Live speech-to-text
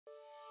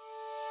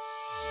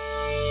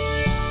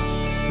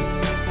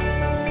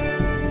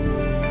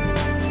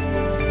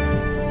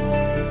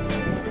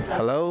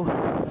Hello,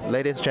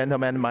 ladies and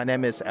gentlemen. My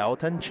name is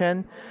Alton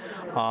Chen.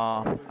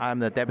 I'm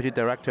the Deputy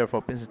Director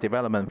for Business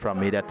Development from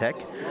MediaTek.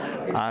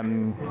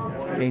 I'm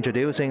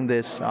introducing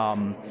this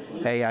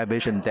AI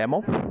vision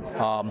demo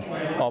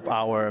of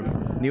our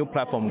new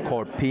platform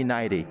called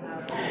P90.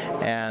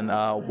 And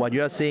what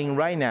you are seeing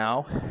right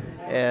now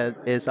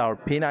is our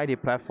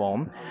P90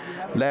 platform,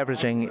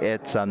 leveraging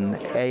its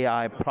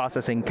AI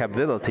processing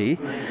capability,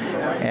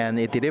 and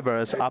it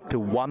delivers up to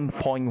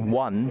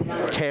 1.1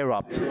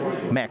 terabit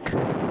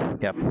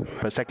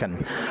per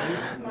second.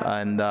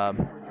 And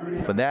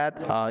for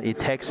that, it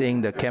takes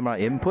in the camera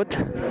input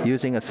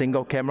using a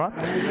single camera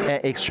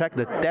and extract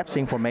the depth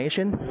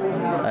information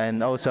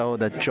and also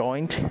the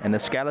joint and the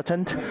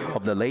skeleton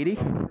of the lady.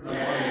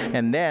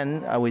 And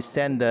then we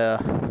send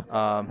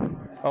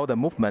all the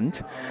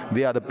movement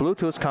via the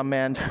Bluetooth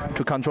command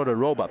to control the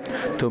robot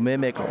to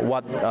mimic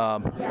what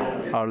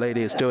our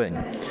lady is doing.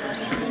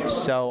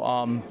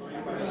 So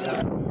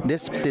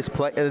this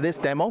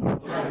demo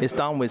is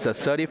done with a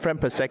 30 frames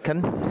per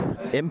second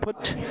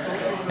input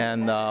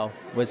and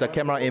with a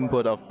camera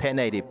input of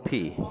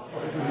 1080p.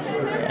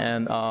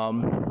 And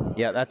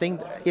yeah, I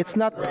think it's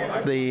not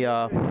the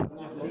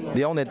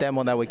only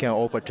demo that we can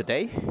offer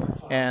today.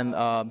 And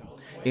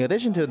in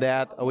addition to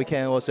that, we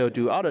can also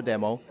do other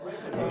demo.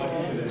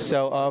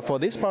 So for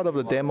this part of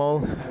the demo,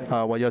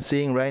 what you're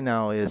seeing right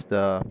now is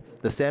the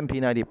same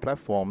P90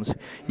 platforms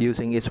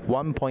using its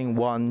 1.1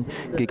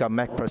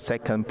 GMACs per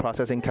second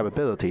processing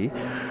capability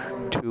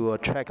to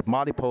track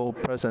multiple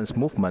persons'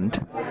 movement.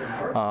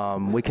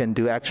 We can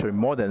do actually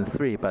more than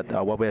 3, but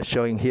what we're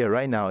showing here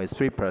right now is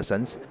 3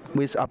 persons.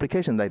 With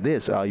applications like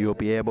this, you'll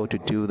be able to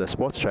do the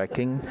sports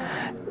tracking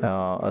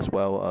as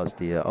well as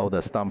all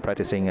the stunt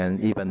practicing and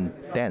even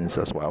dance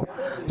as well.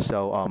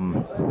 So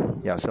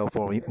yeah, so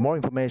for more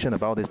information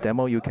about this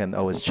demo, you can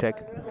always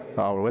check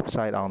our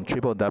website on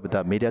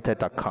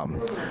www.mediatek.com.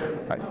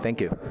 Right,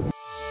 thank you.